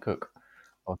with Tim Cook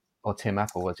or Tim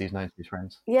Apple, as he's known to his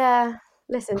friends. yeah,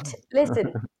 listen,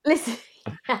 listen, listen,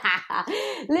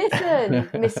 listen,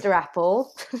 Mr.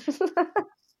 Apple.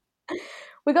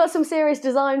 We got some serious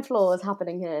design flaws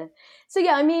happening here. So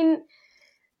yeah, I mean, Yeah.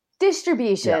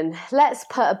 distribution. Let's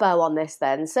put a bow on this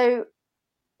then. So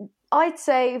I'd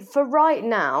say for right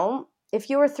now, if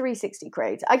you're a 360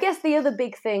 creator, I guess the other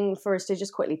big thing for us to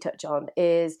just quickly touch on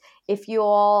is if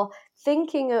you're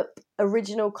thinking up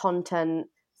original content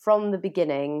from the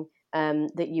beginning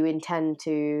that you intend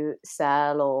to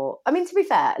sell, or I mean, to be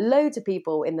fair, loads of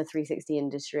people in the 360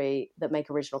 industry that make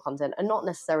original content are not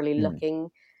necessarily looking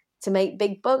to make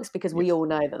big bucks because we all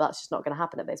know that that's just not going to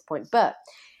happen at this point. But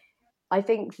I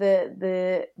think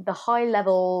the high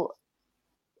level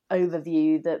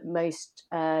overview that most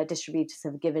distributors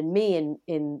have given me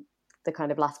in the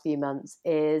kind of last few months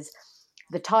is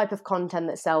the type of content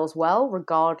that sells well,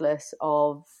 regardless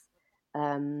of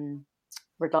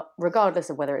regardless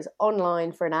of whether it's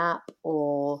online for an app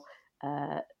or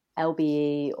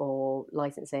LBE or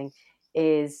licensing,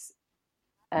 is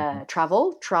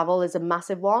travel. Travel is a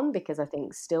massive one because I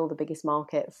think still the biggest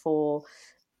market for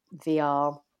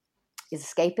VR is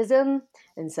escapism.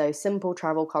 And so simple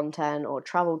travel content or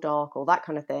travel doc or that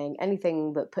kind of thing,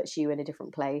 anything that puts you in a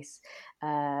different place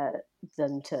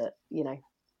than to,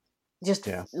 just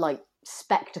like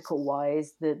spectacle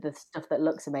wise, the stuff that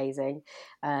looks amazing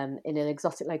in an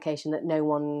exotic location that no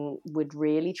one would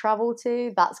really travel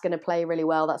to, that's going to play really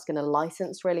well, that's going to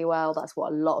license really well. That's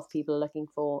what a lot of people are looking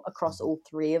for across all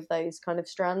three of those kind of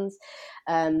strands.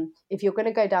 If you're going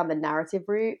to go down the narrative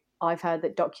route, I've heard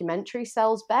that documentary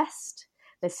sells best.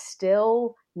 There's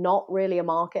still not really a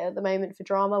market at the moment for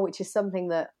drama, which is something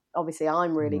that obviously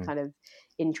I'm really kind of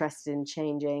interested in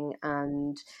changing,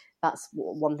 and that's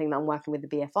one thing that I'm working with the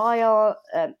BFI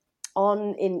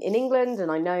on in England.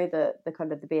 And I know that the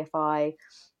kind of the BFI,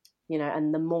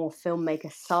 and the more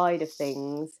filmmaker side of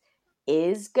things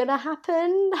is going to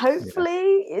happen,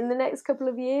 hopefully, in the next couple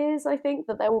of years. I think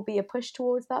that there will be a push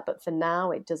towards that. But for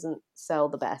now, it doesn't sell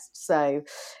the best. So,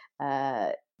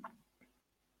 yeah,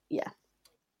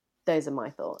 those are my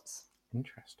thoughts.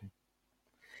 Interesting.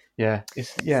 Yeah,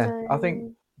 I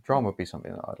think drama would be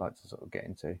something that I'd like to sort of get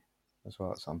into as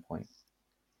well at some point.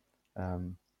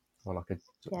 Or like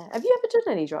Have you ever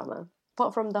done any drama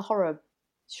apart from the horror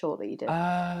short that you did?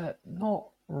 Not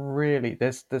really.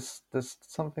 There's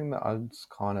something that I'm just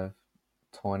kind of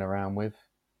toying around with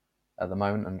at the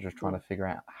moment. I'm just trying to figure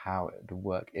out how it would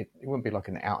work. It wouldn't be like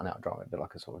an out and out drama. It'd be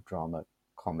like a sort of drama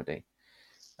comedy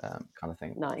kind of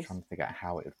thing. Nice. Trying to figure out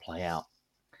how it would play out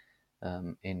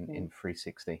in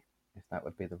 360, if that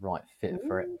would be the right fit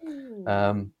for it.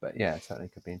 But yeah, it certainly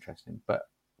could be interesting. But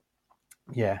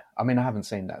yeah, I mean, I haven't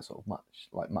seen that sort of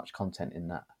much content in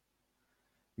that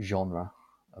genre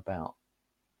about.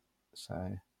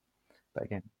 So, but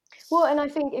again, well, and I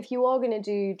think if you are going to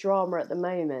do drama at the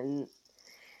moment,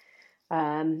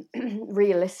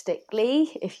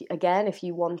 realistically, if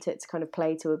you want it to kind of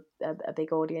play to a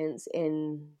big audience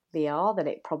in VR, then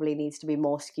it probably needs to be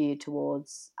more skewed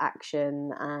towards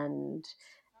action and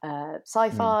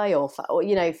sci-fi or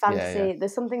fantasy. Yeah.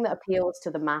 There's something that appeals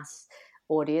to the mass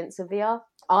audience of VR.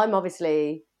 I'm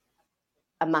obviously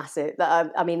a massive.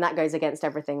 I mean, that goes against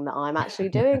everything that I'm actually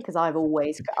doing, because I've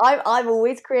always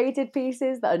created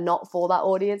pieces that are not for that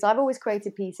audience. I've always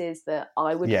created pieces that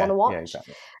I would want to watch. Yeah,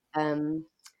 exactly.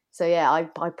 So yeah,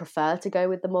 I prefer to go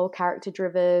with the more character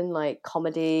driven, like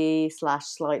comedy /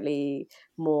 slightly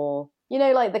more, you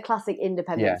know, like the classic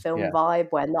independent film vibe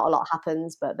where not a lot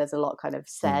happens, but there's a lot kind of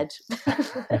said.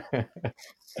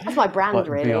 That's my brand, like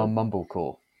really. VR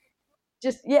Mumblecore.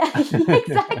 Just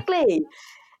exactly.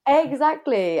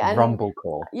 Exactly. And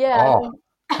Rumblecore. Yeah. Oh,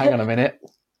 hang on a minute.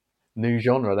 New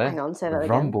genre there. Hang on, say that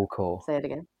again. Rumblecore. Say it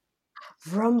again.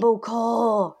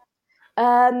 Rumblecore.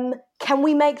 Can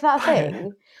we make that a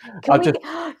thing? Let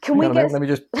me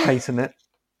just patent it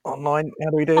online. How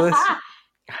do we do this?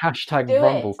 Hashtag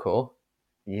Rumblecore.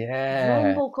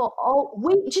 Yeah. Rumblecore. Oh,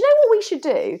 do you know what we should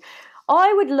do?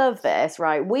 I would love this,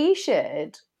 right? We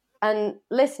should, and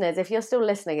listeners, if you're still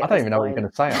listening, I don't even know what you're going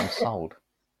to say. I'm sold.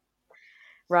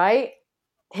 Right?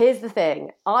 Here's the thing.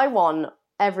 I want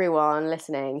everyone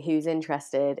listening who's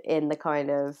interested in the kind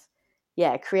of,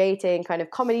 creating kind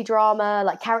of comedy drama,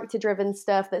 like character-driven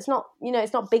stuff that's not, you know,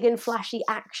 it's not big and flashy,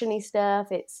 actiony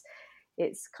stuff. It's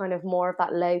kind of more of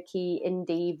that low-key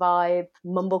indie vibe,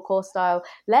 mumblecore style.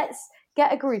 Let's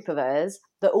get a group of us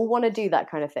that all want to do that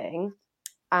kind of thing,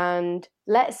 and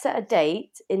let's set a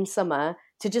date in summer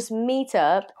to just meet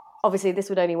up. Obviously, this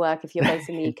would only work if you're based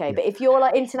in the UK, but if you're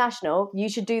like international, you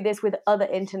should do this with other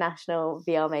international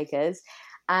VR makers.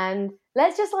 And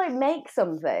let's just like make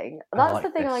something. That's like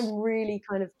the thing I'm really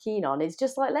kind of keen on, is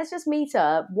just like, let's just meet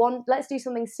up. Let's do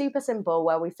something super simple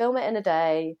where we film it in a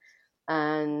day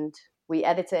and we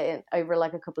edit it over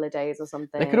like a couple of days or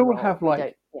something. They could all have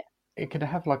like, it could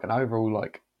have like an overall,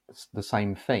 like the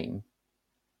same theme,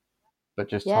 but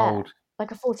just told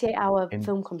like a 48-hour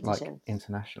film competition. Like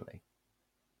internationally.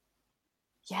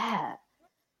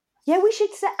 Yeah, we should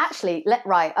actually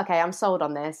okay, I'm sold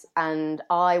on this, and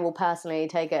I will personally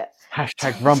take it.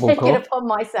 Hashtag Rumblecore. Take it upon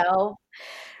myself.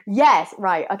 Yes,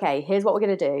 right. Okay, here's what we're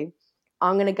going to do.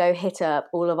 I'm going to go hit up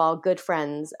all of our good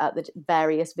friends at the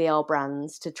various VR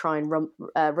brands to try and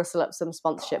rustle up some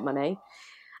sponsorship money.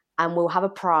 And we'll have a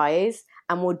prize,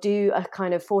 and we'll do a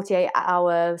kind of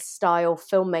 48-hour style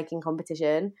filmmaking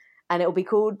competition, and it'll be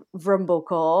called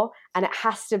Rumblecore, and it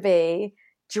has to be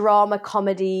drama,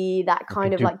 comedy, that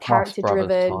kind of like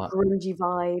character-driven, grungy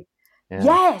vibe.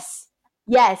 Yeah.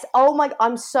 Yes. Oh my!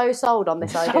 I'm so sold on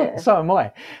this idea. So am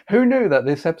I. Who knew that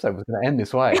this episode was going to end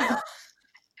this way?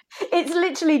 It's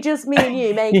literally just me and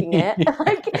you making it.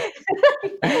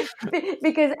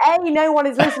 Because no one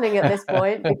is listening at this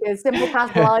point, because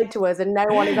Simplecast lied to us and no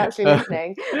one is actually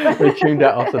listening. They tuned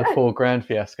out after the $4,000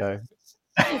 fiasco.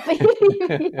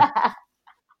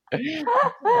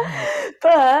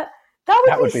 But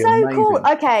that would be so amazing. Cool.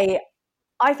 Okay,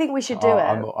 I think we should do it.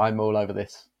 I'm all over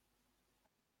this.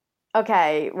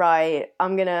 Okay, right.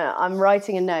 I'm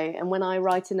writing a note, and when I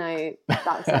write a note,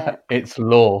 that's it. It's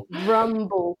law.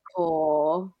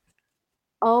 Rumblecore.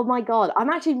 Oh my God, I'm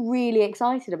actually really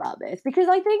excited about this, because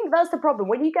I think that's the problem.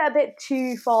 When you get a bit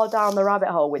too far down the rabbit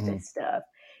hole with this stuff,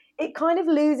 it kind of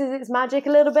loses its magic a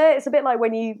little bit. It's a bit like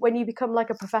when you become like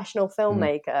a professional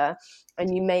filmmaker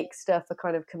and you make stuff for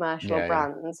kind of commercial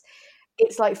brands.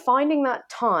 It's like finding that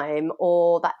time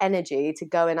or that energy to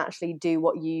go and actually do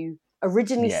what you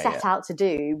originally set out to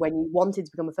do when you wanted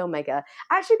to become a filmmaker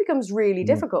actually becomes really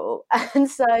difficult. And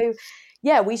so,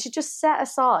 we should just set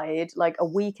aside like a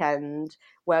weekend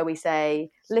where we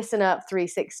say, listen up,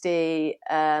 360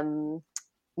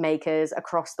 makers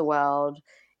across the world.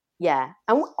 Yeah.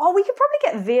 And we could probably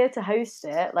get Veer to host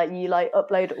it. Like you like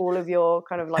upload all of your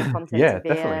kind of like content to Veer.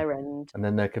 Definitely. And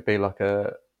then there could be like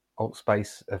a alt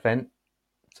space event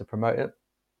to promote it,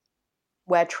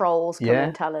 where trolls come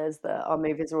and tell us that our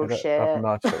movies are all shit. A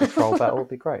nice little troll battle would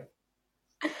be great.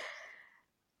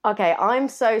 Okay, I'm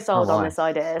so sold on this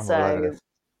idea.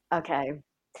 Okay.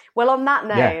 Well, on that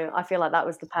note, I feel like that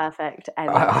was the perfect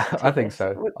end. I think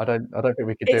so. I don't think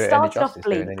we could do it any justice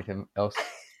doing anything else.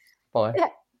 Bye.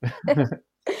 That's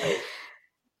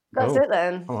it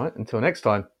then. All right, until next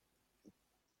time.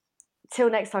 Till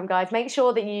next time, guys. Make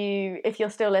sure that if you're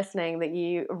still listening, that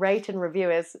you rate and review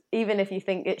us, even if you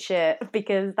think it's shit,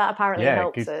 because that apparently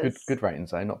helps us. Good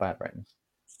ratings, though, not bad ratings.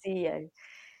 See you.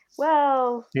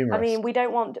 Well, humorous. I mean, we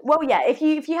don't want. Well, yeah. If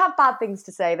you have bad things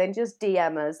to say, then just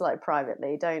DM us like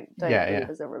privately. Don't leave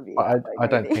us a review. I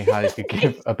don't think how you could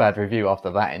give a bad review after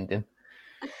that ending.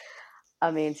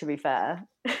 I mean, to be fair,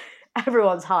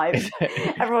 everyone's hyped.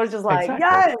 Everyone's just like,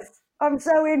 yes. I'm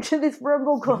so into this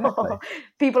Rumblecore. Exactly.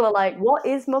 People are like, what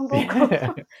is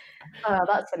Mumblecore?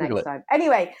 That's for next time.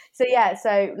 Anyway, so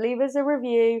leave us a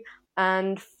review.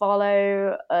 and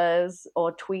follow us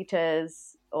or tweet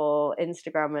us or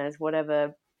Instagram us,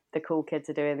 whatever the cool kids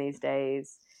are doing these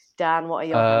days. Dan, what are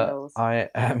your handles? I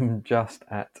am just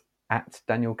at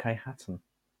Daniel K. Hatton.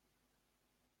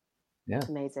 Yeah.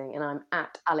 Amazing. And I'm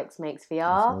at Alex Makes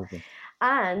VR.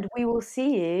 And we will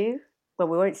see you. Well,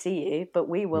 we won't see you, but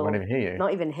we will. We won't even hear you.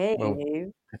 Not even hear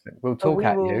you. We'll talk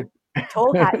at you.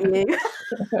 Talk at you.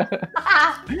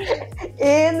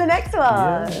 In the next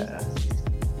one. Yeah.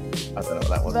 I don't know what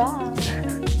that was. Bye.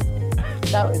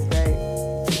 That was great.